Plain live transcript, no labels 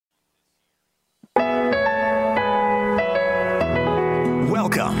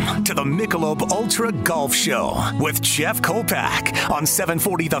Welcome to the Michelob Ultra Golf Show with Jeff Kolpack on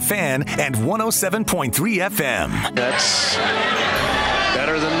 740 The Fan and 107.3 FM. That's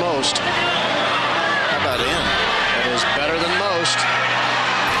better than most. How about in? That is better than most.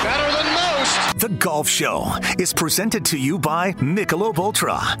 Better than most. The Golf Show is presented to you by Michelob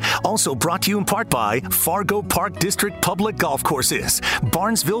Ultra. Also brought to you in part by Fargo Park District Public Golf Courses,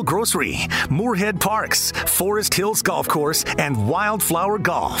 Barnesville Grocery, Moorhead Parks, Forest Hills Golf Course, and Wildflower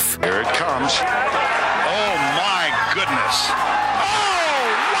Golf. Here it comes. Oh, my goodness. Oh,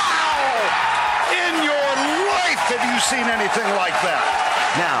 wow! In your life have you seen anything like that?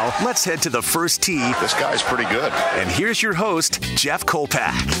 Now, let's head to the first tee. This guy's pretty good. And here's your host, Jeff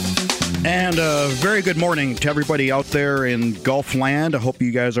Kolpack. And a very good morning to everybody out there in golf land. I hope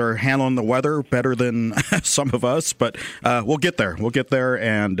you guys are handling the weather better than some of us, but we'll get there. We'll get there,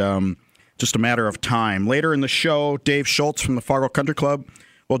 and just a matter of time. Later in the show, Dave Schultz from the Fargo Country Club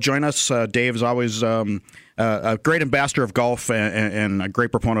will join us. Dave is always a great ambassador of golf and a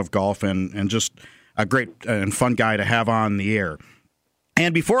great proponent of golf, and just a great and fun guy to have on the air.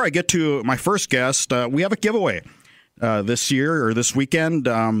 And before I get to my first guest, we have a giveaway this year or this weekend.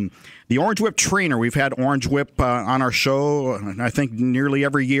 The Orange Whip Trainer. We've had Orange Whip on our show, I think, nearly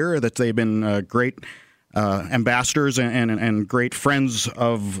every year. That they've been great ambassadors and great friends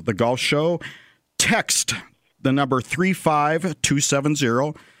of the golf show. Text the number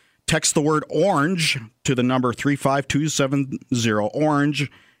 35270. Text the word orange to the number 35270.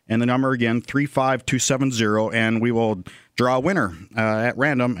 Orange. And the number again, 35270, and we will draw a winner at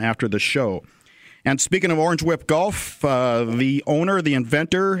random after the show. And speaking of Orange Whip Golf, the owner, the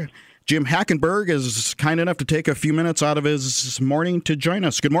inventor, Jim Hackenberg, is kind enough to take a few minutes out of his morning to join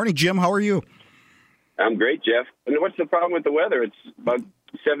us. Good morning, Jim. How are you? I'm great, Jeff. And what's the problem with the weather? It's about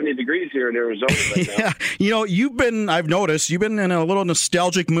 70 degrees here in Arizona right now. Yeah, I've noticed, you've been in a little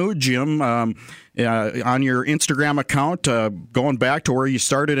nostalgic mood, Jim, on your Instagram account, going back to where you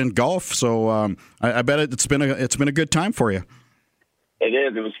started in golf. So I bet it's been a good time for you. It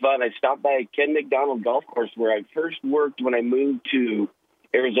is. It was fun. I stopped by Ken McDonald Golf Course where I first worked when I moved to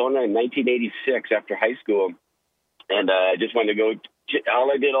Arizona in 1986 after high school. And I just wanted to go.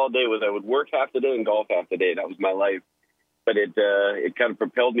 All I did all day was I would work half the day and golf half the day. That was my life. But it kind of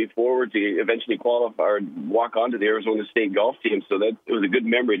propelled me forward to eventually qualify or walk onto the Arizona State golf team. So that it was a good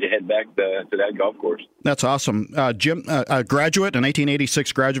memory to head back to that golf course. That's awesome. Jim, a graduate, a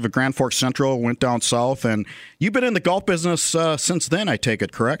 1986 graduate of Grand Forks Central, went down south. And you've been in the golf business since then, I take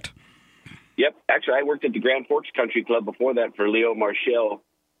it, correct? Yep. Actually, I worked at the Grand Forks Country Club before that for Leo Marshall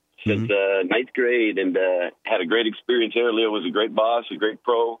since ninth grade, and had a great experience there. Leo was a great boss, a great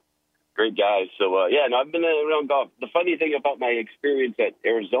pro. Great guys. So, I've been around golf. The funny thing about my experience at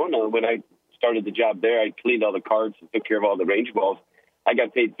Arizona, when I started the job there, I cleaned all the carts and took care of all the range balls. I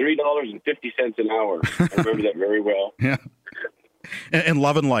got paid $3.50 an hour. I remember that very well. Yeah. And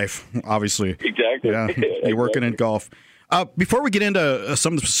loving life, obviously. Exactly. Yeah, you're working in golf. Before we get into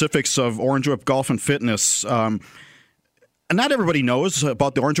some of the specifics of Orange Whip Golf and Fitness, not everybody knows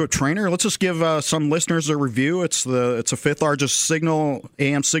about the Orange Whip Trainer. Let's just give some listeners a review. It's a fifth largest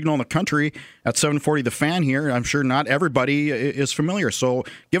AM signal in the country at 740 The Fan here. I'm sure not everybody is familiar. So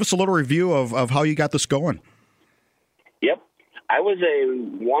give us a little review of how you got this going. Yep. I was a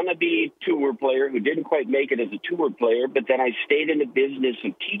wannabe tour player who didn't quite make it as a tour player, but then I stayed in the business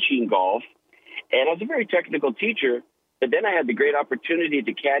of teaching golf. And I was a very technical teacher, but then I had the great opportunity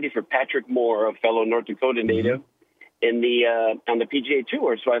to caddy for Patrick Moore, a fellow North Dakota native. On the PGA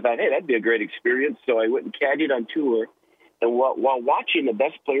Tour. So I thought, hey, that'd be a great experience. So I went and caddied on tour. And while watching the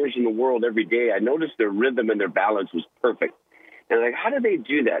best players in the world every day, I noticed their rhythm and their balance was perfect. And I'm like, how do they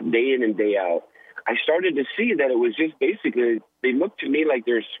do that day in and day out? I started to see that it was just basically, they looked to me like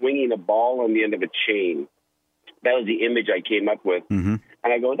they're swinging a ball on the end of a chain. That was the image I came up with. And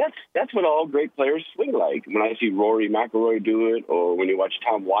I go, that's what all great players swing like. When I see Rory McIlroy do it, or when you watch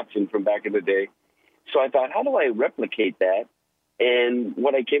Tom Watson from back in the day. So I thought, how do I replicate that? And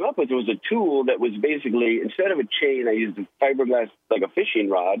what I came up with was a tool that was basically, instead of a chain, I used a fiberglass, like a fishing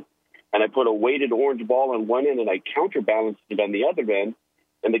rod, and I put a weighted orange ball on one end, and I counterbalanced it on the other end.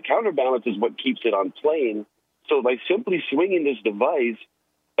 And the counterbalance is what keeps it on plane. So by simply swinging this device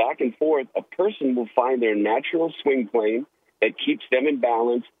back and forth, a person will find their natural swing plane that keeps them in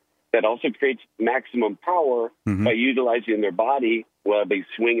balance, that also creates maximum power by utilizing their body while they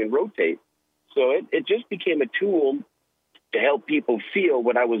swing and rotate. So it just became a tool to help people feel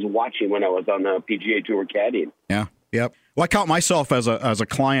what I was watching when I was on the PGA Tour caddying. Yeah, yep. Well, I count myself as a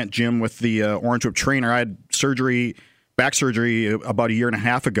client, Jim, with the Orange Whip Trainer. I had back surgery about a year and a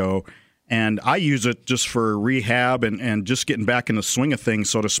half ago, and I use it just for rehab and just getting back in the swing of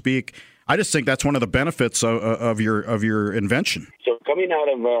things, so to speak. I just think that's one of the benefits of your invention. So coming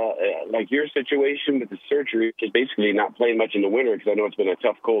out of like your situation with the surgery, is basically not playing much in the winter, because I know it's been a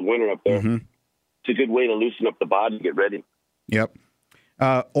tough, cold winter up there. Mm-hmm. It's a good way to loosen up the body, get ready. Yep.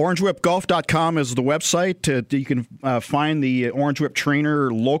 OrangeWhipGolf.com is the website. You can find the Orange Whip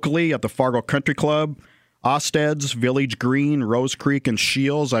trainer locally at the Fargo Country Club, Osted's, Village Green, Rose Creek, and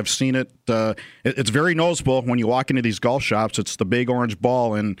Shields. I've seen it. It's very noticeable when you walk into these golf shops. It's the big orange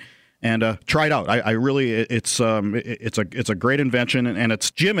ball, and try it out. I really, it's a great invention, and it's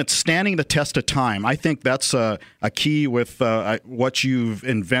Jim. It's standing the test of time. I think that's a key with what you've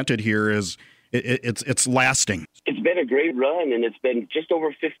invented here. Is it's lasting. It's been a great run, and it's been just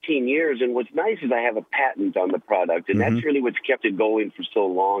over 15 years. And what's nice is I have a patent on the product, and that's really what's kept it going for so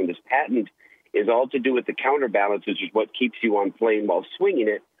long. This patent is all to do with the counterbalance, which is what keeps you on plane while swinging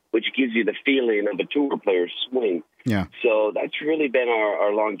it, which gives you the feeling of a tour player's swing. Yeah. So that's really been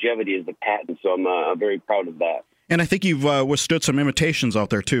our longevity is the patent. So I'm very proud of that. And I think you've withstood some imitations out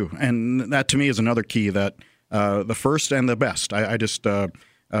there too, and that to me is another key. That the first and the best. I just how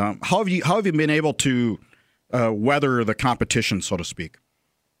have you been able to weather the competition, so to speak?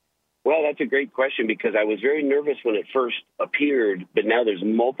 Well, that's a great question, because I was very nervous when it first appeared, but now there's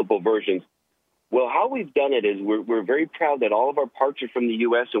multiple versions. Well, how we've done it is we're very proud that all of our parts are from the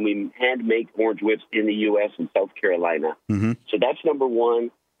U.S., and we hand make Orange Whips in the U.S. and South Carolina. Mm-hmm. So that's number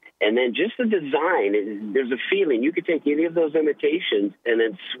one. And then just the design, there's a feeling. You could take any of those imitations and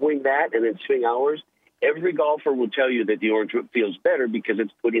then swing that and then swing ours. Every golfer will tell you that the Orange Whip feels better because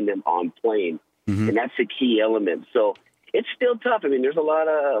it's putting them on plane. Mm-hmm. And that's the key element. So it's still tough. I mean, there's a lot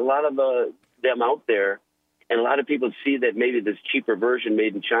of them out there. And a lot of people see that maybe this cheaper version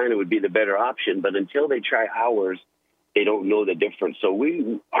made in China would be the better option. But until they try ours, they don't know the difference. So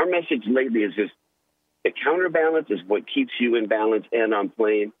our message lately is just the counterbalance is what keeps you in balance and on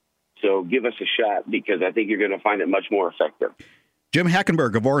plane. So give us a shot, because I think you're going to find it much more effective. Jim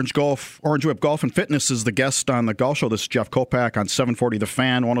Hackenberg of Orange Whip Golf and Fitness is the guest on the Golf Show. This is Jeff Kolpack on 740 The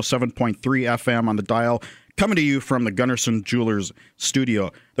Fan, 107.3 FM on the dial, coming to you from the Gunnarsson Jewelers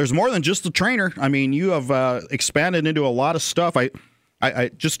studio. There's more than just the trainer. I mean, you have expanded into a lot of stuff. I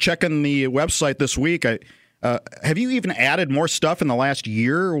just checking the website this week. Have you even added more stuff in the last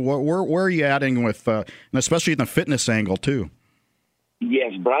year? Where are you adding with, and especially in the fitness angle too?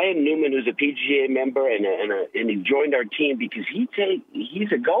 Yes, Brian Newman, who's a PGA member, and he joined our team because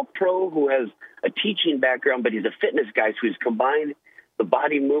he's a golf pro who has a teaching background, but he's a fitness guy, so he's combined the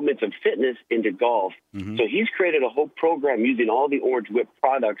body movements of fitness into golf. Mm-hmm. So he's created a whole program using all the Orange Whip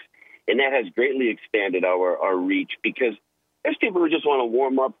products, and that has greatly expanded our reach, because there's people who just want to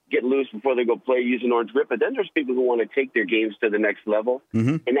warm up, get loose before they go play using Orange Whip, but then there's people who want to take their games to the next level,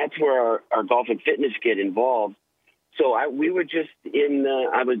 mm-hmm. and that's where our golf and fitness get involved. So I was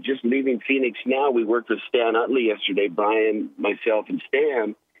just leaving Phoenix now. We worked with Stan Utley yesterday, Brian, myself, and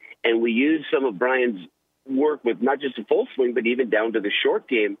Stan, and we used some of Brian's work with not just a full swing, but even down to the short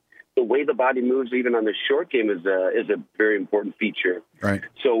game. The way the body moves, even on the short game, is a very important feature. Right.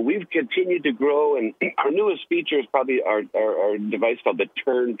 So we've continued to grow, and our newest feature is probably our device called the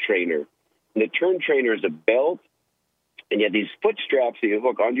Turn Trainer. And the Turn Trainer is a belt, and you have these foot straps that you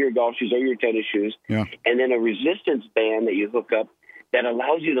hook onto your golf shoes or your tennis shoes, yeah. And then a resistance band that you hook up that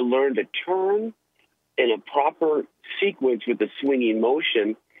allows you to learn to turn in a proper sequence with the swinging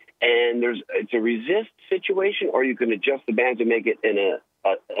motion. And it's a resist situation, or you can adjust the bands and make it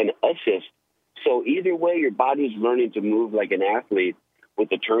an assist. So either way, your body's learning to move like an athlete with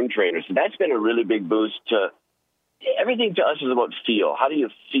the Turn Trainer. So that's been a really big boost to everything. To us is about feel. How do you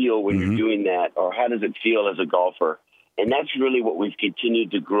feel when mm-hmm. you're doing that, or how does it feel as a golfer? And that's really what we've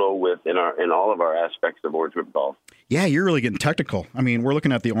continued to grow with in all of our aspects of Orange Whip golf. Yeah, you're really getting technical. I mean, we're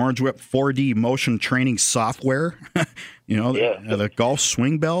looking at the Orange Whip 4D motion training software. The golf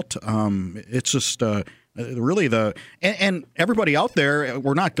swing belt. It's just really and everybody out there.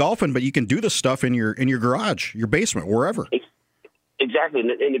 We're not golfing, but you can do this stuff in your garage, your basement, wherever. Exactly.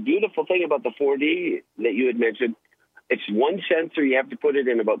 And the beautiful thing about the 4D that you had mentioned, it's one sensor. You have to put it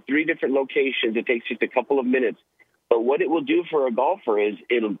in about 3 different locations. It takes just a couple of minutes. But what it will do for a golfer is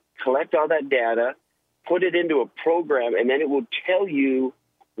it'll collect all that data, put it into a program, and then it will tell you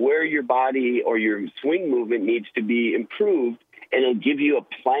where your body or your swing movement needs to be improved, and it'll give you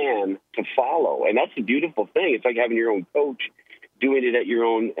a plan to follow. And that's the beautiful thing. It's like having your own coach doing it at your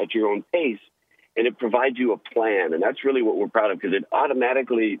own pace, and it provides you a plan. And that's really what we're proud of, because it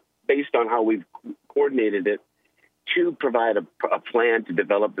automatically, based on how we've coordinated it, to provide a plan to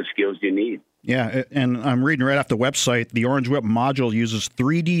develop the skills you need. Yeah, and I'm reading right off the website, the Orange Whip module uses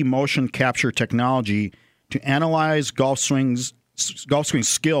 3D motion capture technology to analyze golf swing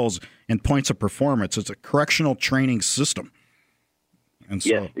skills and points of performance. It's a correctional training system. And so,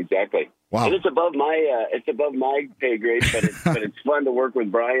 yes, exactly. Wow. And it's above my pay grade, but it's fun to work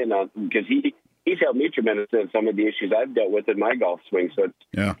with Brian because he's helped me tremendously in some of the issues I've dealt with in my golf swing. So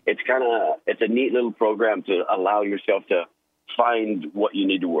it's a neat little program to allow yourself to find what you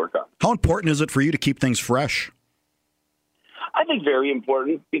need to work on. How important is it for you to keep things fresh? I think very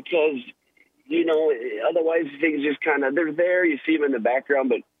important because, otherwise things just they're there, you see them in the background,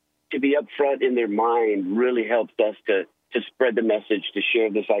 but to be up front in their mind really helps us to spread the message, to share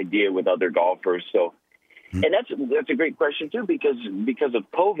this idea with other golfers. So, and that's a great question too, because of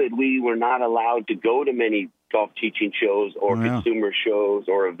COVID, we were not allowed to go to many golf teaching shows or consumer shows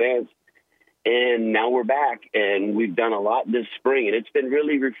or events. And now we're back, and we've done a lot this spring, and it's been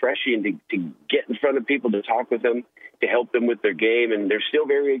really refreshing to get in front of people, to talk with them, to help them with their game, and they're still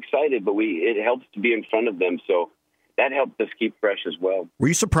very excited, but it helps to be in front of them, so that helped us keep fresh as well. Were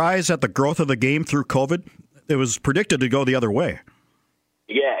you surprised at the growth of the game through COVID? It was predicted to go the other way.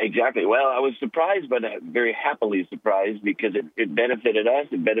 Yeah, exactly. Well, I was surprised, but very happily surprised because it benefited us,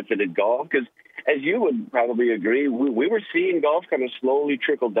 it benefited golf, because as you would probably agree, we were seeing golf kind of slowly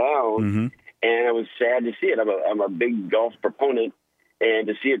trickle down. And I was sad to see it. I'm a big golf proponent, and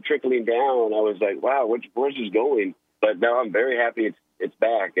to see it trickling down, I was like, wow, where's this going? But now I'm very happy it's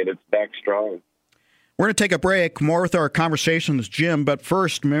back, and it's back strong. We're going to take a break. More with our conversation with Jim. But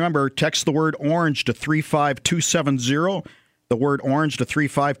first, remember, text the word orange to 35270. The word orange to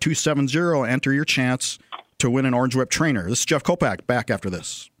 35270. Enter your chance to win an Orange Whip trainer. This is Jeff Kolpack. Back after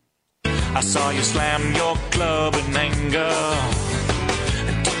this. I saw you slam your club in anger.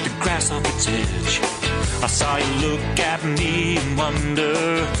 Grass off its edge. I saw you look at me and wonder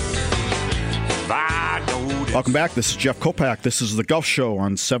if I noticed. Welcome back. This is Jeff Kolpack. This is The Golf Show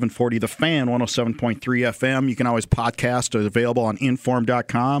on 740 The Fan, 107.3 FM. You can always podcast. It's available on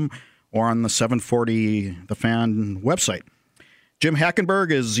inform.com or on the 740 The Fan website. Jim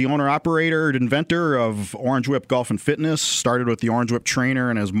Hackenberg is the owner-operator and inventor of Orange Whip Golf and Fitness. Started with the Orange Whip trainer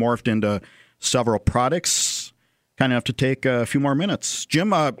and has morphed into several products. Kind of have to take a few more minutes.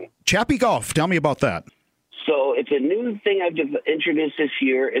 Jim, Chappie Golf, tell me about that. So it's a new thing I've just introduced this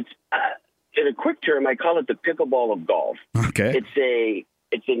year. It's in a quick term, I call it the pickleball of golf. Okay.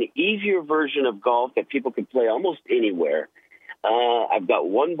 It's an easier version of golf that people can play almost anywhere. I've got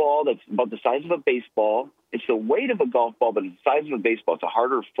one ball that's about the size of a baseball. It's the weight of a golf ball, but it's the size of a baseball. It's a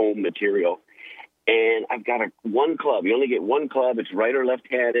harder foam material. And I've got one club. You only get one club. It's right or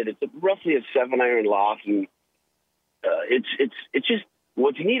left-handed. It's roughly a 7-iron loft, and it's just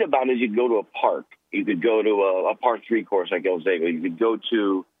what's neat about it is you could go to a park. You could go to a par 3 course like El Zago. You could go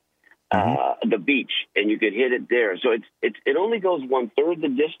to the beach and you could hit it there. So it only goes 1/3 the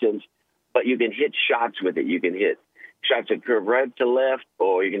distance, but you can hit shots with it. You can hit shots that curve right to left,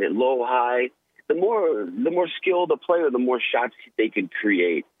 or you can hit low, high. The more skilled the player, the more shots they can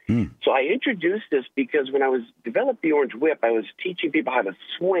create. So I introduced this because when I developed the Orange Whip, I was teaching people how to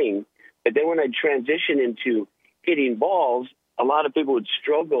swing, but then when I transitioned into hitting balls, a lot of people would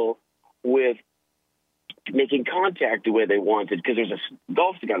struggle with making contact the way they wanted because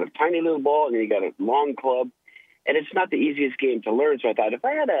golf's got a tiny little ball and then you got a long club, and it's not the easiest game to learn. So I thought if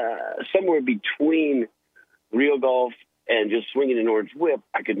I had somewhere between real golf and just swinging an Orange Whip,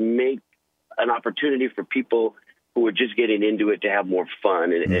 I could make an opportunity for people who are just getting into it to have more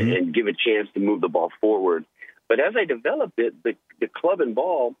fun and give a chance to move the ball forward. But as I developed it, the club and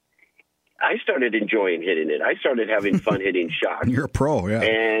ball, I started enjoying hitting it. I started having fun hitting shots. You're a pro, yeah.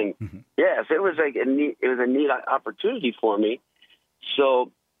 And yes, it was a neat opportunity for me.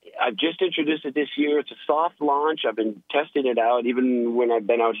 So I've just introduced it this year. It's a soft launch. I've been testing it out. Even when I've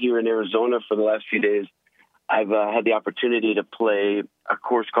been out here in Arizona for the last few days, I've had the opportunity to play a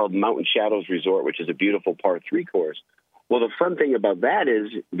course called Mountain Shadows Resort, which is a beautiful par 3 course. Well, the fun thing about that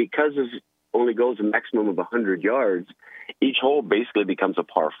is because this only goes a maximum of 100 yards, each hole basically becomes a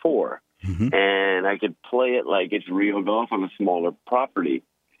par 4. And I could play it like it's real golf on a smaller property.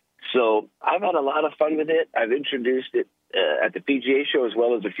 So I've had a lot of fun with it. I've introduced it at the PGA show as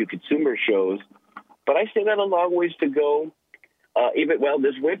well as a few consumer shows. But I still got a long ways to go.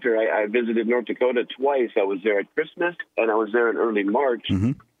 This winter, I visited North Dakota twice. I was there at Christmas, and I was there in early March.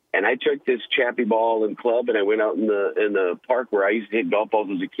 And I took this Chappie ball and club, and I went out in the park where I used to hit golf balls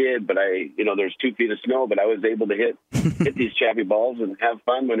as a kid. But there's 2 feet of snow, but I was able to hit these Chappie balls and have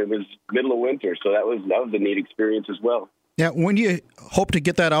fun when it was middle of winter. So that was a neat experience as well. Yeah, when do you hope to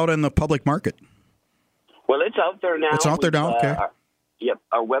get that out in the public market? Well, it's out there now. It's out there now. Okay. Yep.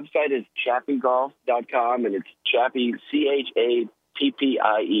 Our website is chappygolf.com, and it's Chappie, CHAPPIE.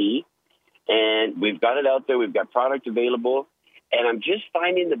 And we've got it out there. We've got product available. And I'm just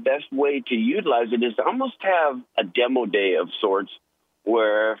finding the best way to utilize it is to almost have a demo day of sorts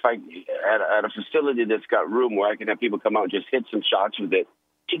where if I at a facility that's got room where I can have people come out and just hit some shots with it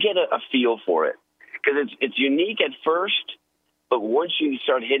to get a feel for it. Because it's unique at first, but once you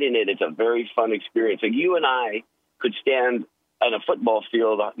start hitting it, it's a very fun experience. Like you and I could stand on a football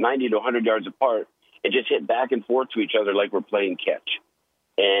field 90 to 100 yards apart and just hit back and forth to each other like we're playing catch.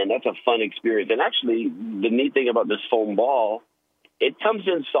 And that's a fun experience. And actually, the neat thing about this foam ball, it comes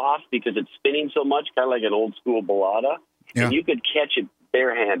in soft because it's spinning so much, kind of like an old school balata. Yeah. And you could catch it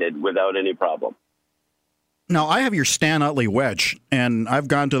barehanded without any problem. Now, I have your Stan Utley wedge, and I've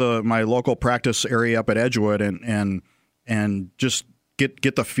gone to my local practice area up at Edgewood and just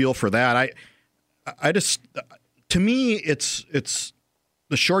get the feel for that. I just, to me, it's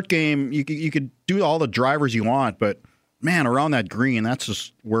the short game. You could do all the drivers you want, but man, around that green, that's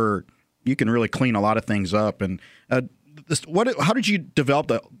just where you can really clean a lot of things up. And how did you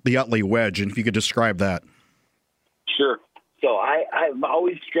develop the Utley wedge? And if you could describe that. Sure. So I've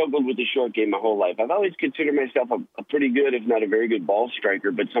always struggled with the short game my whole life. I've always considered myself a pretty good, if not a very good ball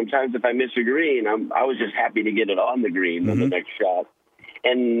striker. But sometimes if I miss a green, I was just happy to get it on the green on the next shot.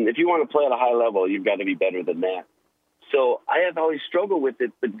 And if you want to play at a high level, you've got to be better than that. So I have always struggled with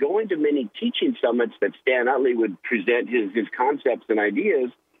it. But going to many teaching summits that Stan Utley would present his concepts and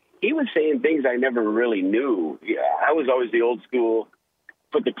ideas, he was saying things I never really knew. I was always the old school,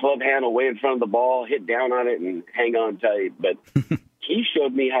 put the club handle way in front of the ball, hit down on it, and hang on tight. But he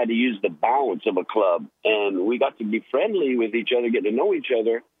showed me how to use the balance of a club, and we got to be friendly with each other, get to know each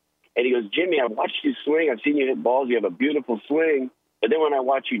other. And he goes, Jimmy, I've watched you swing. I've seen you hit balls. You have a beautiful swing. But then when I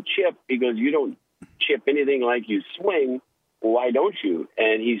watch you chip, he goes, you don't chip anything like you swing. Why don't you?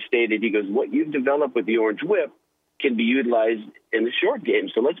 And he stated, he goes, what you've developed with the orange whip can be utilized in the short game.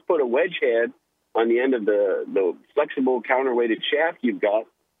 So let's put a wedge head on the end of the flexible counterweighted shaft you've got,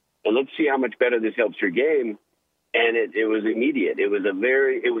 and let's see how much better this helps your game. And it was immediate. It was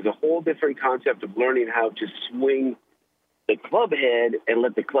a whole different concept of learning how to swing the club head and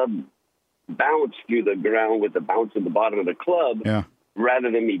let the club bounce through the ground with the bounce at the bottom of the club,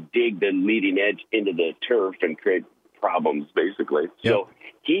 rather than me dig the leading edge into the turf and create problems, basically. Yep. So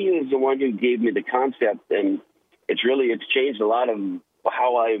he is the one who gave me the concept, and it's changed a lot of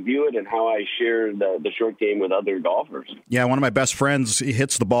how I view it and how I share the short game with other golfers. Yeah, one of my best friends, he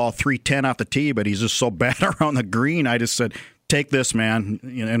hits the ball 310 off the tee, but he's just so bad around the green. I just said, take this, man,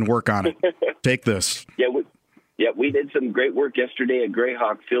 and work on it. Take this. We did some great work yesterday at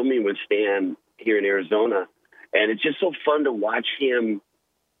Greyhawk filming with Stan here in Arizona, and it's just so fun to watch him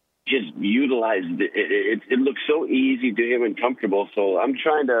just utilize it. It looks so easy to him and comfortable, so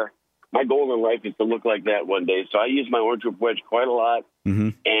my goal in life is to look like that one day. So I use my orange whip wedge quite a lot.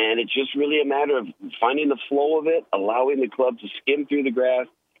 Mm-hmm. And it's just really a matter of finding the flow of it, allowing the club to skim through the grass,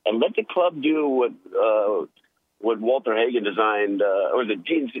 and let the club do what Walter Hagen designed, or was it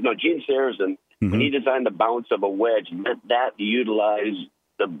Gene Saracen, when he designed the bounce of a wedge, let that utilize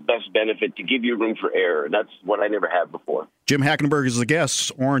the best benefit to give you room for error. That's what I never had before. Jim Hackenberg is the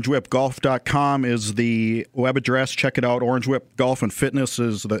guest. OrangeWhipGolf.com is the web address. Check it out. Orange Whip Golf and Fitness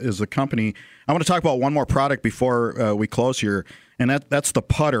is the company. I want to talk about one more product before we close here, and that's the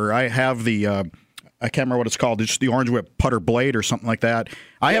putter. I have the I can't remember what it's called. It's the Orange Whip Putter Blade or something like that.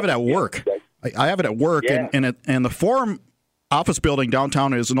 I have it at work. I have it at work, and the Forum office building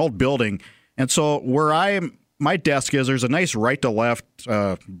downtown is an old building, and so where my desk is, there's a nice right to left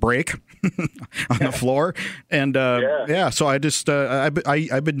break on the floor, and so I just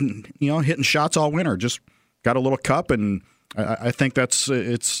I've been hitting shots all winter. Just got a little cup, and I think it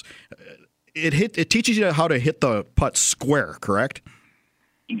teaches you how to hit the putt square, correct?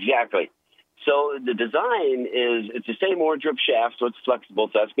 Exactly. So the design it's the same orange whip shaft, so it's flexible.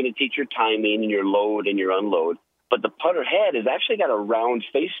 So that's going to teach your timing and your load and your unload. But the putter head has actually got a round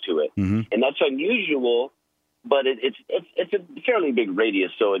face to it, and that's unusual. But it's a fairly big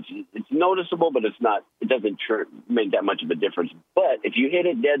radius, so it's noticeable, but it doesn't make that much of a difference. But if you hit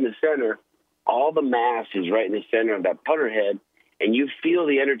it dead in the center, all the mass is right in the center of that putter head, and you feel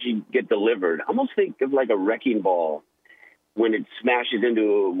the energy get delivered. Almost think of like a wrecking ball when it smashes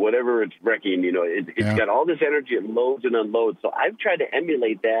into whatever it's wrecking. It's got all this energy, it loads and unloads. So I've tried to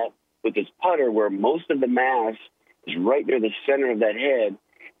emulate that with this putter, where most of the mass is right near the center of that head.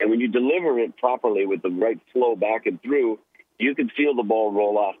 And when you deliver it properly with the right flow back and through, you can feel the ball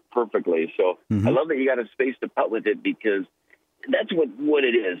roll off perfectly. So I love that you got a space to putt with it, because that's what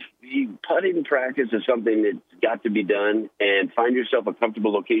it is. Putting practice is something that's got to be done, and find yourself a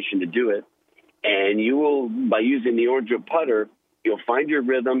comfortable location to do it. And you will, by using the Orange Whip putter, you'll find your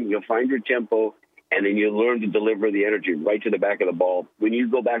rhythm, you'll find your tempo, and then you'll learn to deliver the energy right to the back of the ball. When you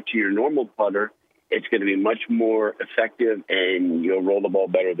go back to your normal putter, it's going to be much more effective, and you'll roll the ball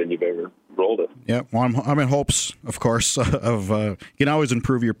better than you've ever rolled it. Yeah, well, I'm in hopes, of course, of you can always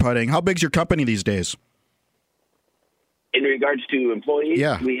improve your putting. How big's your company these days? In regards to employees,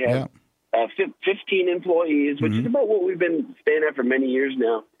 we have 15 employees, which is about what we've been staying at for many years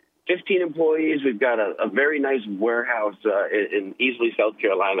now. 15 employees. We've got a very nice warehouse in Easley, South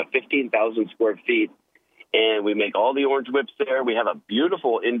Carolina, 15,000 square feet. And we make all the Orange Whips there. We have a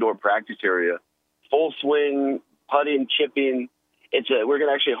beautiful indoor practice area, full swing, putting, chipping. We're going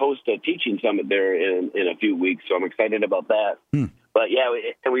to actually host a teaching summit there in a few weeks, so I'm excited about that. But,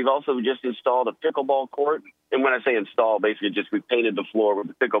 and we've also just installed a pickleball court. And when I say install, basically just we painted the floor with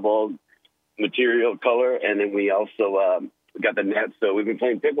the pickleball material color, and then we also we got the net. So we've been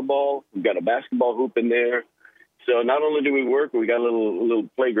playing pickleball. We've got a basketball hoop in there. So not only do we work, we got a little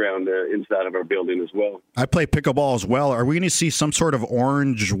playground inside of our building as well. I play pickleball as well. Are we going to see some sort of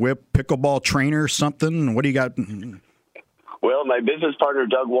Orange Whip pickleball trainer or something? What do you got? Well, my business partner,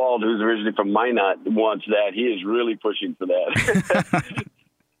 Doug Wald, who's originally from Minot, wants that. He is really pushing for that.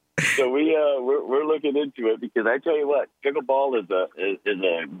 So we're looking into it, because I tell you what, pickleball is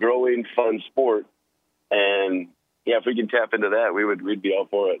a growing, fun sport, and if we can tap into that, we'd be all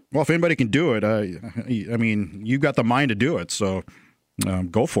for it. Well, if anybody can do it, I mean, you've got the mind to do it, so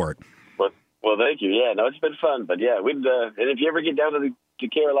go for it. Well, thank you. Yeah, no, it's been fun, but we'd and if you ever get down to the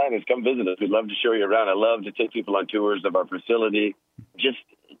Carolinas, come visit us. We'd love to show you around. I love to take people on tours of our facility, just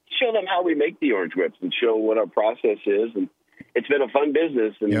show them how we make the Orange Whips and show what our process is. And it's been a fun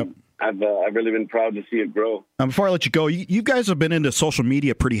business, and I've really been proud to see it grow. Before I let you go, you guys have been into social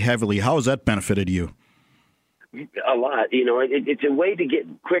media pretty heavily. How has that benefited you? A lot. It's a way to get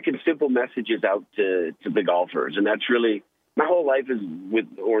quick and simple messages out to the golfers, and that's really my whole life is with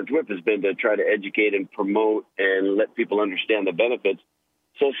Orange Whip has been to try to educate and promote and let people understand the benefits.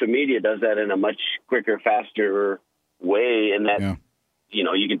 Social media does that in a much quicker, faster way, and that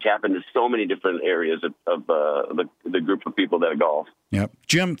you can tap into so many different areas of the group of people that golf. Yep.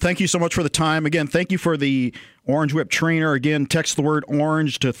 Jim, thank you so much for the time. Again, thank you for the Orange Whip trainer. Again, text the word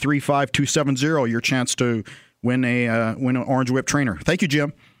orange to 35270. Your chance to win an Orange Whip trainer. Thank you,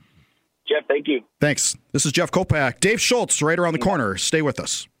 Jim. Jeff, thank you. Thanks. This is Jeff Kolpack. Dave Schultz, right around the corner. Stay with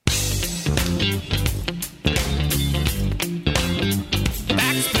us.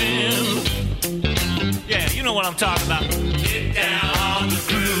 Backspin. Yeah, you know what I'm talking about. Get down on the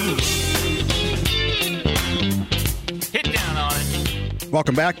groove. Hit down on it.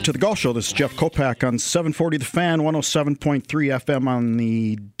 Welcome back to the Golf Show. This is Jeff Kolpack on 740 The Fan, 107.3 FM on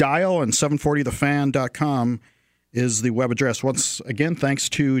the dial, and 740thefan.com is the web address. Once again, thanks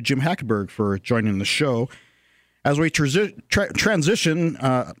to Jim Hackenberg for joining the show. As we transition,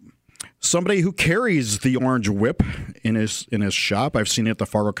 somebody who carries the Orange Whip in his shop, I've seen it at the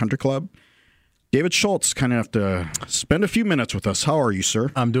Fargo Country Club, David Schultz, kind of have to spend a few minutes with us. How are you, sir?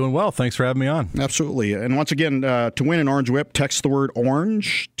 I'm doing well. Thanks for having me on. Absolutely. And once again, to win an Orange Whip, text the word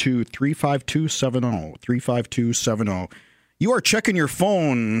orange to 35270. 35270. You are checking your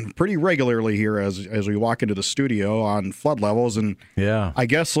phone pretty regularly here as we walk into the studio on flood levels. And I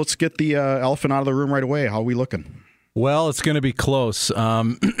guess let's get the elephant out of the room right away. How are we looking? Well, it's going to be close.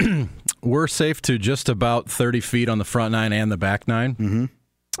 We're safe to just about 30 feet on the front nine and the back nine. Mm-hmm.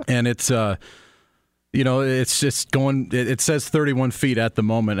 And it's, it's just going, it says 31 feet at the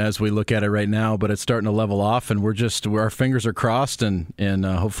moment as we look at it right now, but it's starting to level off, and our fingers are crossed, and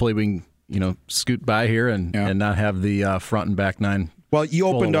hopefully we can, scoot by here and not have the front and back nine. Well, you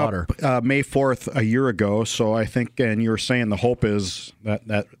opened up May 4th a year ago, so I think, and you were saying the hope is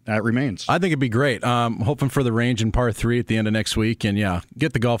that remains. I think it'd be great. Hoping for the range in par 3 at the end of next week, and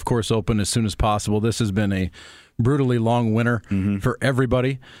get the golf course open as soon as possible. This has been a brutally long winter for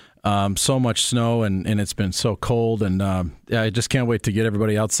everybody. So much snow, and it's been so cold, and I just can't wait to get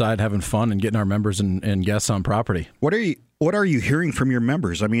everybody outside having fun and getting our members and guests on property. What are you hearing from your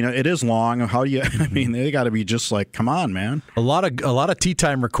members? I mean, it is long. How do you? I mean, they got to be just like, come on, man. A lot of tee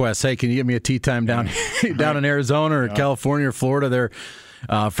time requests. Hey, can you get me a tee time down in Arizona or California or Florida? There,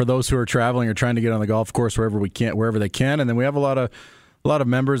 for those who are traveling or trying to get on the golf course wherever they can. And then we have a lot of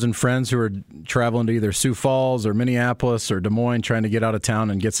members and friends who are traveling to either Sioux Falls or Minneapolis or Des Moines, trying to get out of town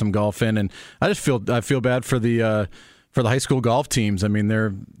and get some golf in. And I feel bad for the for the high school golf teams, I mean,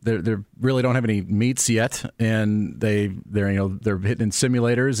 they're really don't have any meets yet, and they're hitting in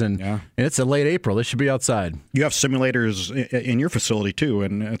simulators, and it's a late April. They should be outside. You have simulators in your facility too,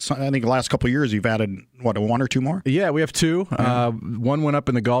 and I think the last couple of years you've added one or two more. Yeah, we have two. One went up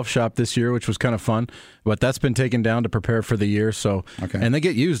in the golf shop this year, which was kind of fun, but that's been taken down to prepare for the year. So, and they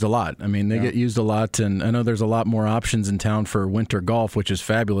get used a lot. I mean, they get used a lot, and I know there's a lot more options in town for winter golf, which is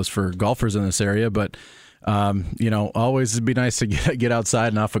fabulous for golfers in this area, but. Always it'd be nice to get outside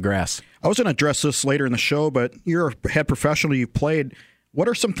and off of grass. I was going to address this later in the show, but you're a head professional. You've played. What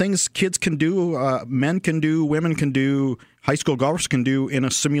are some things kids can do, men can do, women can do, high school golfers can do in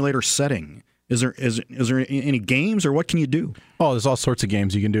a simulator setting? Is there any games, or what can you do? Oh, there's all sorts of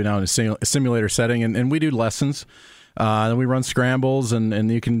games you can do now in a simulator setting, and we do lessons. And we run scrambles,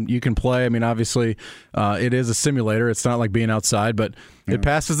 and you can play. I mean, obviously, it is a simulator. It's not like being outside, but it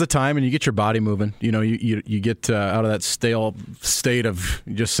passes the time, and you get your body moving. You get out of that stale state of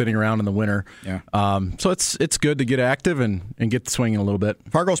just sitting around in the winter. So it's good to get active and get swinging a little bit.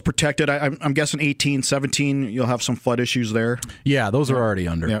 Fargo's protected. I'm guessing 18, 17, you'll have some flood issues there. Yeah, those are already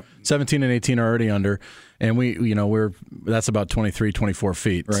under. 17 and 18 are already under, and that's about 23, 24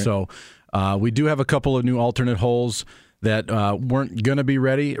 feet. Right. So. We do have a couple of new alternate holes that weren't going to be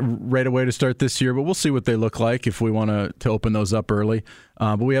ready right away to start this year, but we'll see what they look like if we want to open those up early.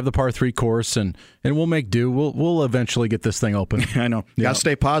 But we have the par 3 course, and we'll make do. We'll eventually get this thing open. I know. You got to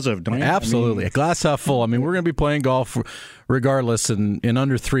stay positive, don't you? Absolutely. A glass half full. I mean, we're going to be playing golf regardless in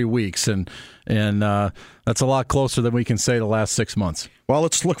under 3 weeks, and that's a lot closer than we can say the last 6 months. Well,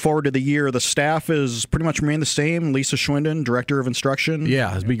 let's look forward to the year. The staff is pretty much remained the same. Lisa Schwinden, Director of Instruction.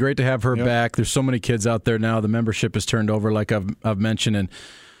 Yeah, it'd be great to have her back. There's so many kids out there now. The membership is turned over, like I've mentioned,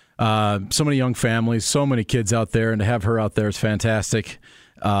 and so many young families, so many kids out there, and to have her out there is fantastic.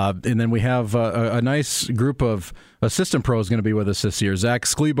 And then we have a nice group of assistant pros going to be with us this year. Zach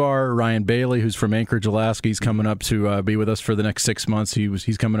Sklebar, Ryan Bailey, who's from Anchorage, Alaska. He's coming up to be with us for the next 6 months.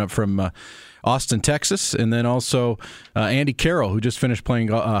 He's coming up from Austin, Texas. And then also Andy Carroll, who just finished playing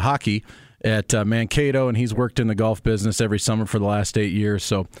hockey at Mankato, and he's worked in the golf business every summer for the last 8 years.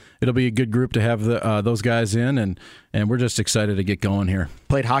 So it'll be a good group to have those guys in, and we're just excited to get going here.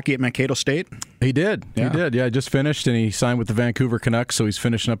 Played hockey at Mankato State? He did. Yeah. He did. Yeah, just finished, and he signed with the Vancouver Canucks, so he's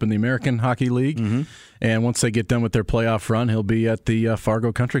finishing up in the American Hockey League. Mm-hmm. And once they get done with their playoff run, he'll be at the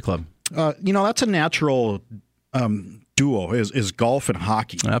Fargo Country Club. That's a natural duo is golf and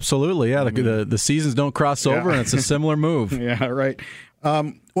hockey. Absolutely, yeah. The seasons don't cross over, and it's a similar move. Yeah, right.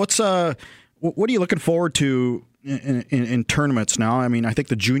 What are you looking forward to in tournaments now? I mean, I think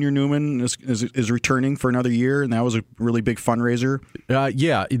the Junior Newman is returning for another year, and that was a really big fundraiser.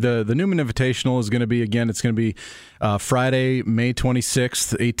 The Newman Invitational is going to be, again, it's going to be Friday, May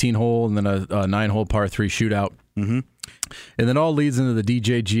 26th, 18-hole, and then a 9-hole par 3 shootout. Mm-hmm. And then all leads into the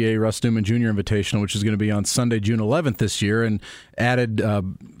DJGA Russ Newman Jr. Invitational, which is going to be on Sunday, June 11th this year. And added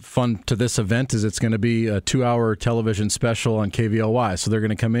fun to this event is it's going to be a 2-hour television special on KVLY. So they're going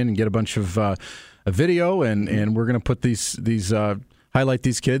to come in and get a bunch of a video, and we're going to put these highlight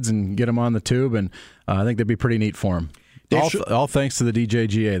these kids and get them on the tube. And I think that'd be pretty neat for them. All thanks to the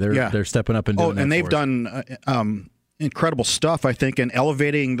DJGA. They're stepping up and doing that. And they've done incredible stuff, I think, in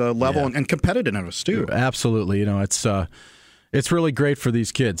elevating the level and competitiveness too. Absolutely, it's really great for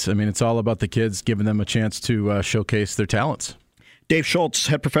these kids. I mean, it's all about the kids, giving them a chance to showcase their talents. Dave Schultz,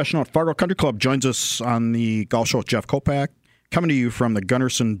 head professional at Fargo Country Club, joins us on the golf show with Jeff Kolpack, coming to you from the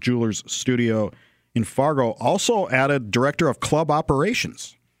Gunnarsson Jewelers studio in Fargo. Also added director of club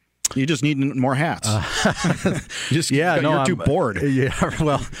operations. You just need more hats. You're too bored. Yeah,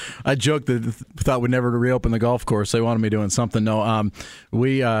 well, I joked that thought we'd never reopen the golf course. They wanted me doing something. No,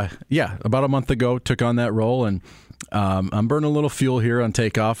 we about a month ago took on that role, and I'm burning a little fuel here on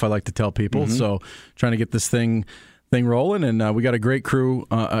takeoff. I like to tell people, so trying to get this thing rolling, and we got a great crew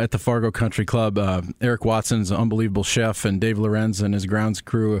at the Fargo Country Club. Eric Watson's an unbelievable chef, and Dave Lorenz and his grounds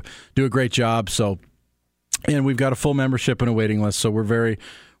crew do a great job. So, and we've got a full membership and a waiting list. So we're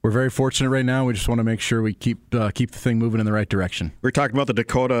very fortunate right now. We just want to make sure we keep the thing moving in the right direction. We're talking about the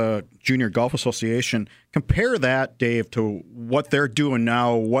Dakota Junior Golf Association. Compare that, Dave, to what they're doing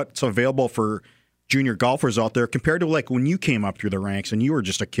now, what's available for junior golfers out there, compared to like when you came up through the ranks and you were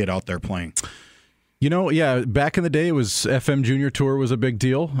just a kid out there playing. Back in the day, it was FM Junior Tour was a big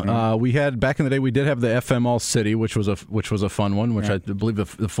deal. Back in the day, we did have the FM All City, which was a fun one, which I believe the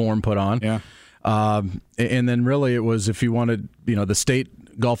Forum put on. Yeah. And then really it was, if you wanted, the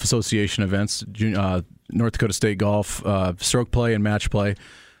state golf association events, North Dakota State Golf, stroke play and match play.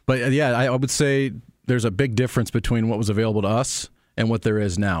 But I would say there's a big difference between what was available to us and what there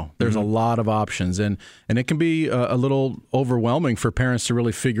is now. There's a lot of options, and it can be a little overwhelming for parents to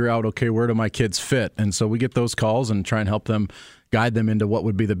really figure out, okay, where do my kids fit? And so we get those calls and try and help them, guide them into what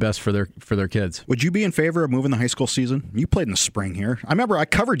would be the best for their kids. Would you be in favor of moving the high school season? You played in the spring here. I remember I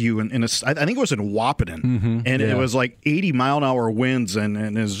covered you in I think it was in Wahpeton, and it was like 80-mile-an-hour winds, and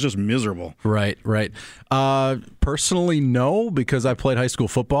it was just miserable. Right. Personally, no, because I played high school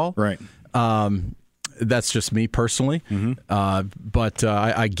football. Right. That's just me personally, but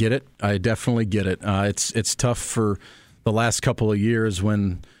I get it. I definitely get it. It's tough for the last couple of years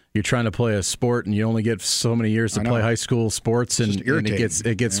when you're trying to play a sport and you only get so many years to play high school sports, and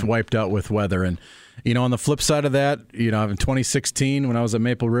it gets wiped out with weather. And on the flip side of that, in 2016 when I was at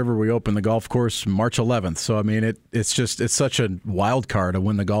Maple River, we opened the golf course March 11th. So I mean, it's such a wild card of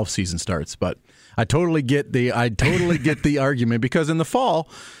when the golf season starts. But I totally get the argument, because in the fall,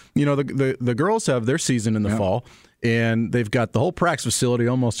 the girls have their season in the fall, and they've got the whole practice facility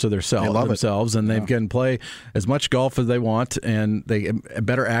almost to themselves, and they can play as much golf as they want, and they have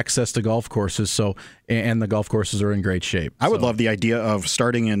better access to golf courses. So, and the golf courses are in great shape. I would love the idea of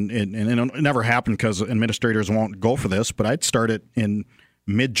starting and it never happened because administrators won't go for this, but I'd start it in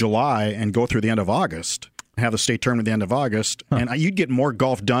mid-July and go through the end of August. Have the state tournament at the end of August, and you'd get more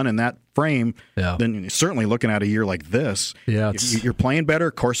golf done in that frame than certainly looking at a year like this. Yeah, you're playing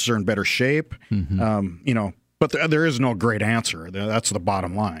better, courses are in better shape, but there is no great answer. That's the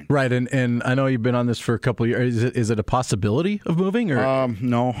bottom line. Right, and I know you've been on this for a couple of years. Is it a possibility of moving? Or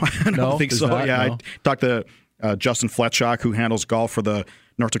no, I don't think so. I talked to Justin Fletchock, who handles golf for the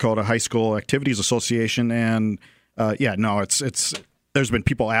North Dakota High School Activities Association, and it's there's been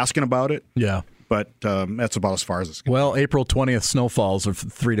people asking about it. Yeah. But that's about as far as it's going. Well, April 20th snowfalls of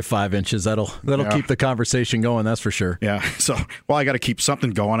 3 to 5 inches. That'll keep the conversation going. That's for sure. Yeah. So, I got to keep something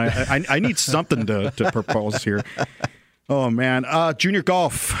going. I need something to propose here. Oh man, junior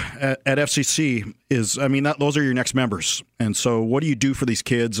golf at FCC is. I mean, those are your next members. And so, what do you do for these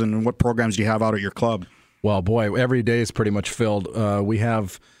kids, and what programs do you have out at your club? Well, boy, every day is pretty much filled.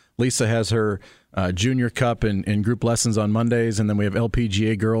 Lisa has her Junior Cup and group lessons on Mondays, and then we have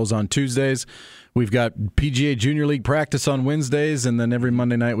LPGA girls on Tuesdays. We've got PGA Junior League practice on Wednesdays, and then every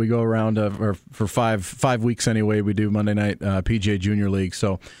Monday night we go around, or for 5 weeks anyway, we do Monday night PGA Junior League.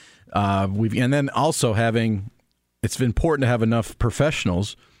 So and then also it's important to have enough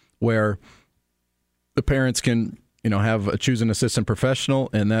professionals where the parents can choose an assistant professional,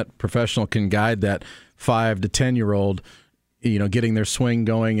 and that professional can guide that 5 to 10-year-old. Getting their swing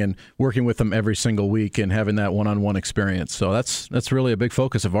going and working with them every single week and having that one-on-one experience. So that's really a big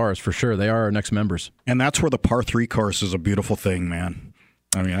focus of ours for sure. They are our next members. And that's where the par 3 course is a beautiful thing, man.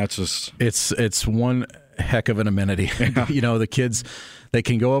 I mean, that's just... It's one heck of an amenity. Yeah. The kids, they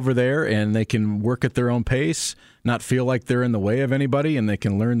can go over there and they can work at their own pace, not feel like they're in the way of anybody, and they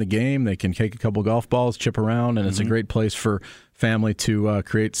can learn the game. They can take a couple golf balls, chip around, and it's a great place for family to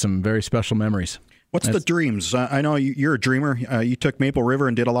create some very special memories. What's the dreams? I know you're a dreamer. You took Maple River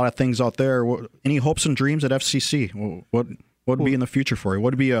and did a lot of things out there. Any hopes and dreams at FCC? What would be in the future for you?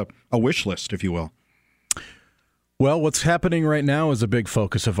 What would be a wish list, if you will? Well, what's happening right now is a big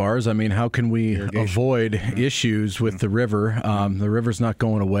focus of ours. I mean, how can we avoid issues with the river? The river's not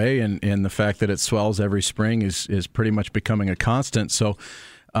going away, and the fact that it swells every spring is pretty much becoming a constant. So,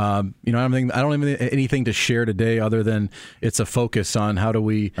 I don't have anything to share today other than it's a focus on how do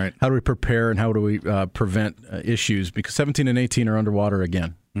we prepare and how do we prevent issues, because 17 and 18 are underwater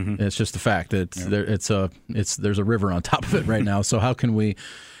again. Mm-hmm. It's just a fact that there's a river on top of it right now. So how can we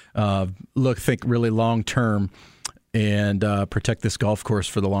think really long term and protect this golf course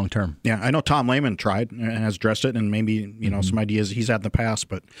for the long term? Yeah, I know Tom Lehman tried and has addressed it, and maybe some ideas he's had in the past,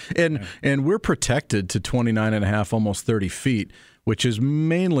 but and we're protected to 29.5, almost 30 feet. Which is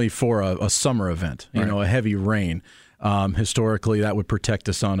mainly for a summer event, a heavy rain. Historically, that would protect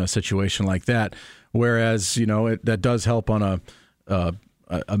us on a situation like that. Whereas, that does help on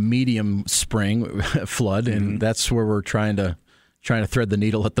a medium spring flood, and that's where we're trying to thread the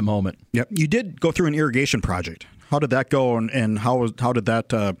needle at the moment. Yep. You did go through an irrigation project. How did that go, and how did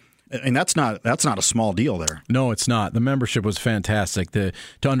that? And that's not a small deal there. No, it's not. The membership was fantastic. To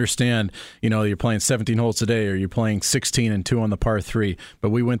understand, you're playing 17 holes today, or you're playing 16 and 2 on the par 3.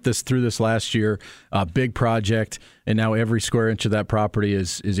 But we went through this last year, a big project, and now every square inch of that property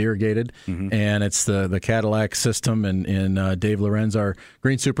is irrigated. Mm-hmm. And it's the Cadillac system, and Dave Lorenz, our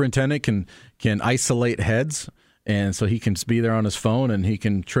green superintendent, can isolate heads. And so he can be there on his phone, and he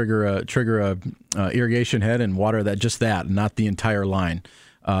can trigger a irrigation head and water that, not the entire line.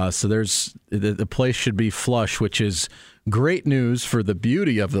 So the place should be flush, which is great news for the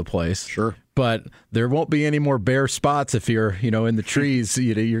beauty of the place. Sure. but there won't be any more bare spots if you're, in the trees.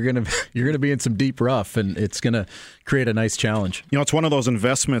 You're gonna be in some deep rough, and it's gonna create a nice challenge. It's one of those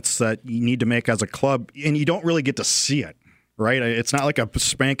investments that you need to make as a club, and you don't really get to see it, right? It's not like a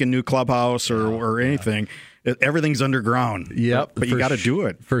spanking new clubhouse or anything. Everything's underground. Yep, but you got to do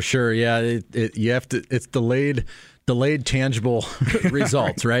it for sure. Yeah, you have to. It's delayed tangible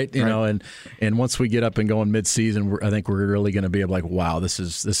results, right? You know, and once we get up and going mid-season, I think we're really going to be able to wow, this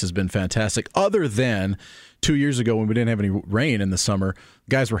has been fantastic. Other than 2 years ago when we didn't have any rain in the summer,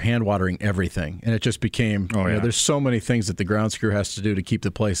 guys were hand watering everything, and it just became. There's so many things that the grounds crew has to do to keep the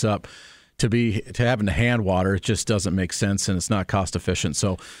place up. To having to hand water, it just doesn't make sense, and it's not cost efficient.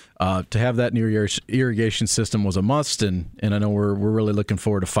 So to have that new irrigation system was a must, and I know we're really looking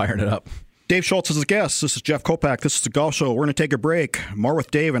forward to firing it up. Dave Schultz is a guest. This is Jeff Kolpack. This is the Golf Show. We're going to take a break. More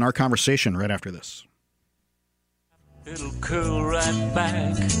with Dave in our conversation right after this. It'll curl right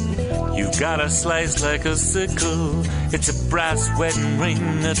back. You got a slice like a sickle. It's a brass wedding ring,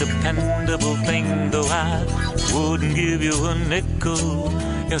 a dependable thing, though I wouldn't give you a nickel.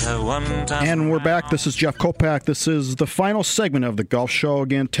 And we're back. This is Jeff Kolpack. This is the final segment of the Golf Show.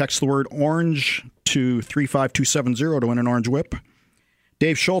 Again, text the word orange to 35270 to win an orange whip.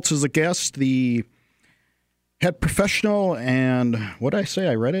 Dave Schultz is a guest, the head professional and, what did I say?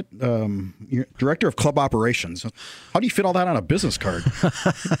 I read it. Director of club operations. How do you fit all that on a business card?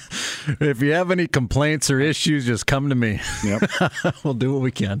 If you have any complaints or issues, just come to me. Yep. We'll do what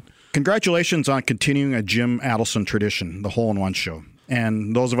we can. Congratulations on continuing a Jim Adelson tradition, the Hole-in-One Show.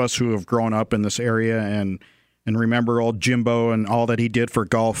 And those of us who have grown up in this area and remember old Jimbo and all that he did for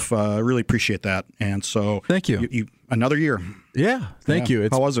golf, really appreciate that. And so, thank you. You another year. Yeah, thank you.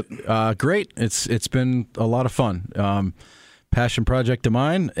 How was it? Great. It's been a lot of fun. Passion project of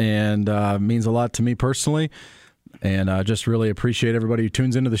mine, and means a lot to me personally. And I just really appreciate everybody who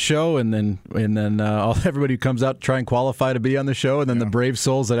tunes into the show, and then everybody who comes out to try and qualify to be on the show, and then the brave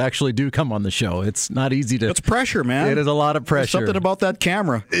souls that actually do come on the show. It's not easy to. It's pressure, man. It is a lot of pressure. There's something about that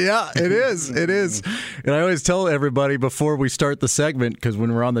camera. Yeah, it is. It is. And I always tell everybody before we start the segment, because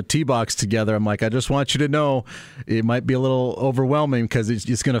when we're on the tee box together, I'm like, I just want you to know it might be a little overwhelming because it's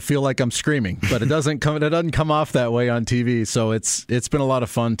just going to feel like I'm screaming, but it doesn't come off that way on TV. So it's been a lot of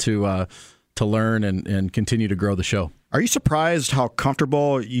fun to learn and continue to grow the show. Are you surprised how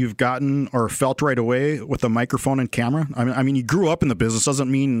comfortable you've gotten or felt right away with the microphone and camera? I mean, you grew up in the business.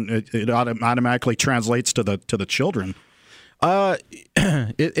 Doesn't mean it automatically translates to the children.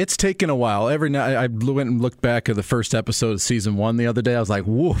 It's taken a while. Every night I went and looked back at the first episode of season 1 the other day. I was like,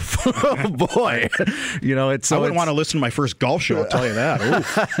 "Woof, oh boy!" I wouldn't want to listen to my first golf show. I'll tell you that.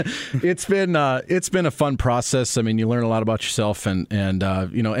 Oof. It's been a fun process. I mean, you learn a lot about yourself, and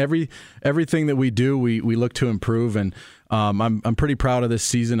everything that we do, we look to improve. And I'm pretty proud of this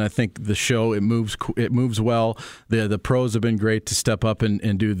season. I think the show it moves well. The pros have been great to step up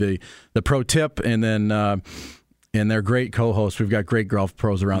and do the pro tip, and then. And they're great co-hosts. We've got great golf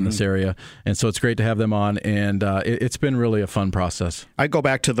pros around this area, and so it's great to have them on, and it's been really a fun process. I go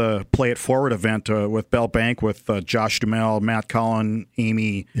back to the Play It Forward event with Bell Bank with Josh Duhamel, Matt Cullen,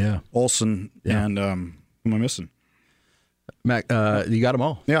 Amy Olson, and who am I missing? Matt, you got them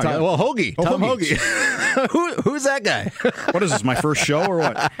all. Yeah. Hoagie. Tom Hoagie. Who's that guy? What is this, my first show or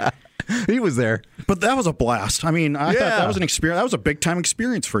what? He was there. But that was a blast. I mean, I thought that was an experience. That was a big-time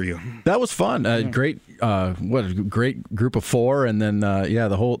experience for you. That was fun. Great great group of 4. And then,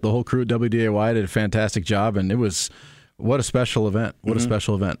 the whole crew at WDAY did a fantastic job. And it was, what a special event. What a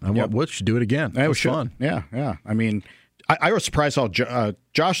special event. We should do it again. It was fun. Yeah. I mean, I was surprised how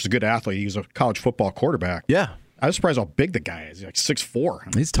Josh is a good athlete. He's a college football quarterback. Yeah. I was surprised how big the guy is. He's like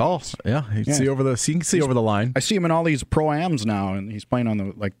 6'4". He's tall. Yeah, you can see over the line. I see him in all these pro-ams now, and he's playing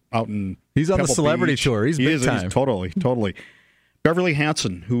on out in. He's on Pebble the celebrity Beach. tour. He's big time. He's totally. Beverly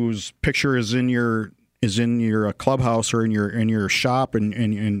Hansen, whose picture is in your clubhouse or in your shop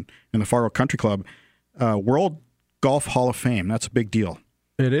in the Fargo Country Club, World Golf Hall of Fame. That's a big deal.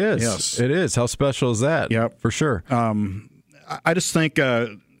 It is. Yes, it is. How special is that? Yeah, for sure. I just think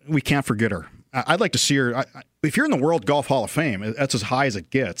we can't forget her. I'd like to see her. If you're in the World Golf Hall of Fame, that's as high as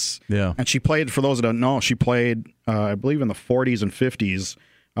it gets. Yeah. And she played, for those that don't know, she played, I believe, in the 40s and 50s.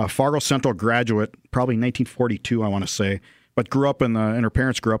 Fargo Central graduate, probably 1942, I want to say, but grew up and her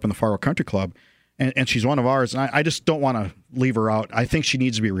parents grew up in the Fargo Country Club. And she's one of ours. And I just don't want to leave her out. I think she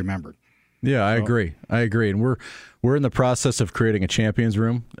needs to be remembered. Yeah, I agree. And we're in the process of creating a champions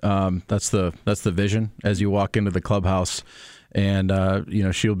room. That's the vision as you walk into the clubhouse. And,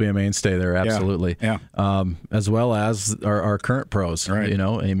 she'll be a mainstay there, absolutely. Yeah. As well as our current pros, right.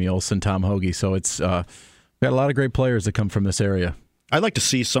 Amy Olson, Tom Hoagie. So it's got a lot of great players that come from this area. I'd like to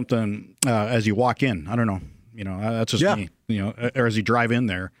see something as you walk in. I don't know. That's just me. Or as you drive in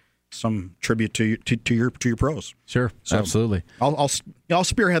there, some tribute to your pros. Sure, so absolutely. I'll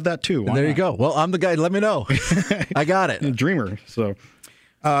spearhead that too. There you go. Well, I'm the guy. Let me know. I got it. Dreamer. So,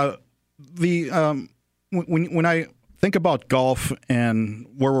 when I think about golf and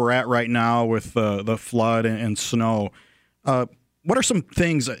where we're at right now with the flood and snow, what are some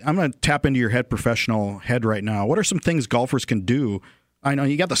things? I'm going to tap into your head professional head right now. What are some things golfers can do? I know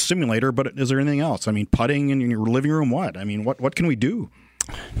you got the simulator, but is there anything else? I mean, putting in your living room. What? I mean, what can we do?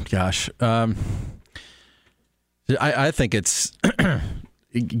 Gosh, I think it's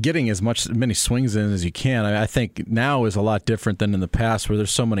getting many swings in as you can. I think now is a lot different than in the past, where there's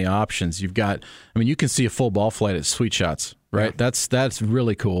so many options. You can see a full ball flight at Sweet Shots, right? Yeah. That's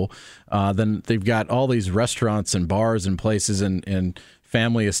really cool. Then they've got all these restaurants and bars and places and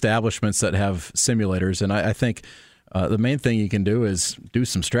family establishments that have simulators, and I think. The main thing you can do is do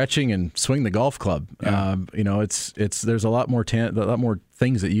some stretching and swing the golf club. Yeah. There's a lot more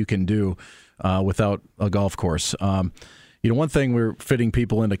things that you can do without a golf course. One thing, we're fitting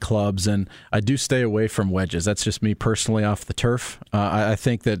people into clubs, and I do stay away from wedges. That's just me personally off the turf. I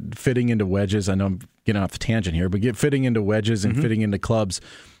think that fitting into wedges, I know I'm getting off the tangent here, but fitting into wedges and fitting into clubs,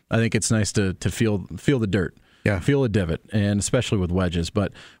 I think it's nice to feel the dirt. Yeah, feel a divot, and especially with wedges.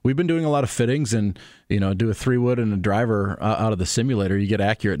 But we've been doing a lot of fittings, and do a 3-wood and a driver out of the simulator. You get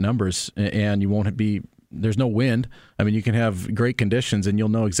accurate numbers, and you won't be. There's no wind. I mean, you can have great conditions, and you'll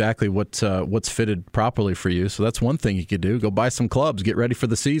know exactly what's fitted properly for you. So that's one thing you could do. Go buy some clubs, get ready for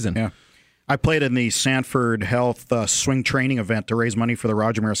the season. Yeah, I played in the Sanford Health swing training event to raise money for the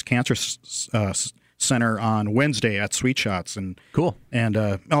Roger Maris Cancer Center on Wednesday at Sweet Shots, and cool. And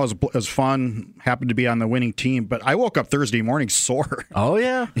it was fun. Happened to be on the winning team, but I woke up Thursday morning sore. Oh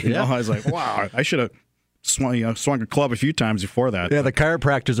yeah, I was like, wow, I should have swung a club a few times before that. Yeah, the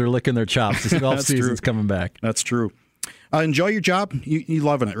chiropractors are licking their chops. The golf season's coming back. That's true. Enjoy your job. You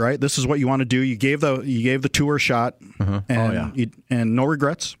loving it, right? This is what you want to do. You gave the tour a shot, and and no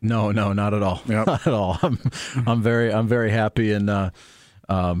regrets. No, not at all. Yep. Not at all. I'm very happy and.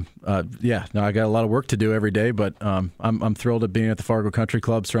 I got a lot of work to do every day, but I'm thrilled at being at the Fargo Country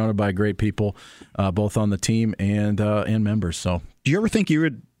Club, surrounded by great people, both on the team and members. So, do you ever think you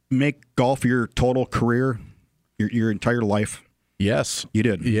would make golf your total career, your entire life? Yes, you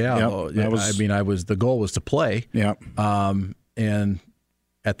did. Yeah, the goal was to play. Yeah. And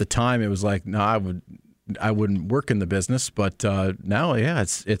at the time, it was like, no, I wouldn't work in the business, but now,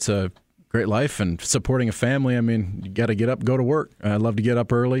 it's a great life and supporting a family. I mean, you got to get up, go to work. I love to get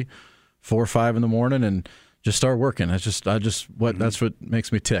up early, 4 or 5 in the morning, and just start working. That's what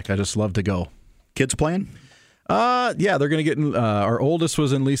makes me tick. I just love to go. Kids playing? They're going to get in. Our oldest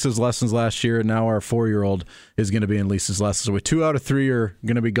was in Lisa's lessons last year, and now our 4-year-old is going to be in Lisa's lessons. So 2 out of 3 are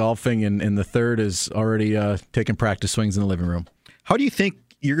going to be golfing, and the third is already taking practice swings in the living room. How do you think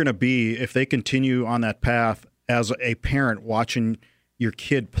you're going to be if they continue on that path as a parent watching your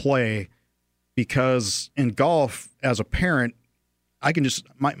kid play? Because in golf, as a parent, I can just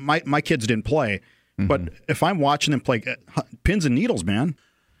my kids didn't play, but if I'm watching them play pins and needles, man,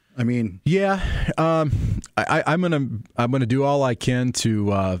 I mean, yeah, I'm gonna do all I can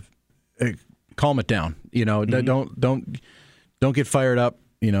to calm it down. Don't get fired up.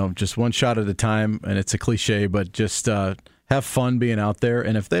 Just one shot at a time, and it's a cliche, but just have fun being out there.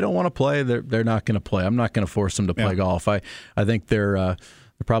 And if they don't want to play, they're not going to play. I'm not going to force them to play golf. I think they're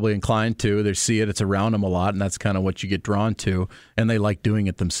probably inclined to. They see it. It's around them a lot, and that's kind of what you get drawn to, and they like doing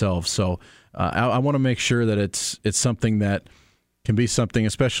it themselves. So I want to make sure that it's something that can be something,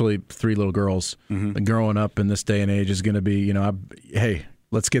 especially 3 little girls growing up in this day and age is going to be, hey,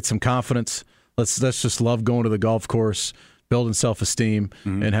 let's get some confidence. Let's just love going to the golf course, building self-esteem,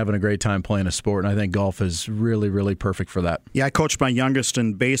 and having a great time playing a sport. And I think golf is really, really perfect for that. Yeah, I coached my youngest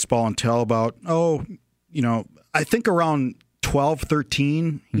in baseball until about, I think around 12,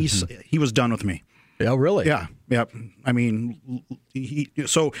 13, he was done with me. Oh, really? Yeah. I mean,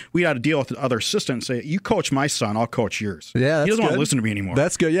 so we had to deal with the other assistant and say, you coach my son, I'll coach yours. Yeah, that's he doesn't good. want to listen to me anymore.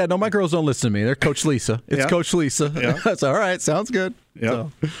 That's good. Yeah, no, my girls don't listen to me. They're Coach Lisa. It's Coach Lisa. Yeah. That's all right. Sounds good. Yeah,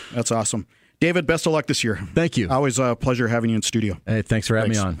 so. That's awesome. David, best of luck this year. Thank you. Always a pleasure having you in studio. Hey, thanks for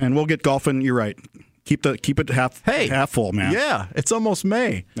having me on. And we'll get golfing. You're right. Keep it half full, man. Yeah, it's almost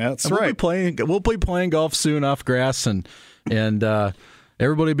May. That's and right. We'll be playing golf soon off grass, and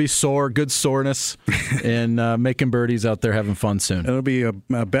everybody will be sore, good soreness, and making birdies out there having fun soon. It'll be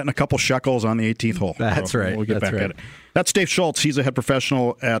betting a couple shekels on the 18th hole. That's right. We'll get back at it. That's Dave Schultz. He's a head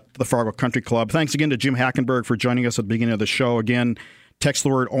professional at the Fargo Country Club. Thanks again to Jim Hackenberg for joining us at the beginning of the show. Again, text the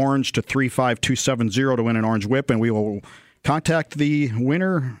word orange to 35270 to win an orange whip, and we will contact the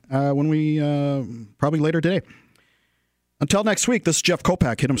winner when we probably later today. Until next week, this is Jeff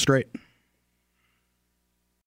Kolpack. Hit 'em straight.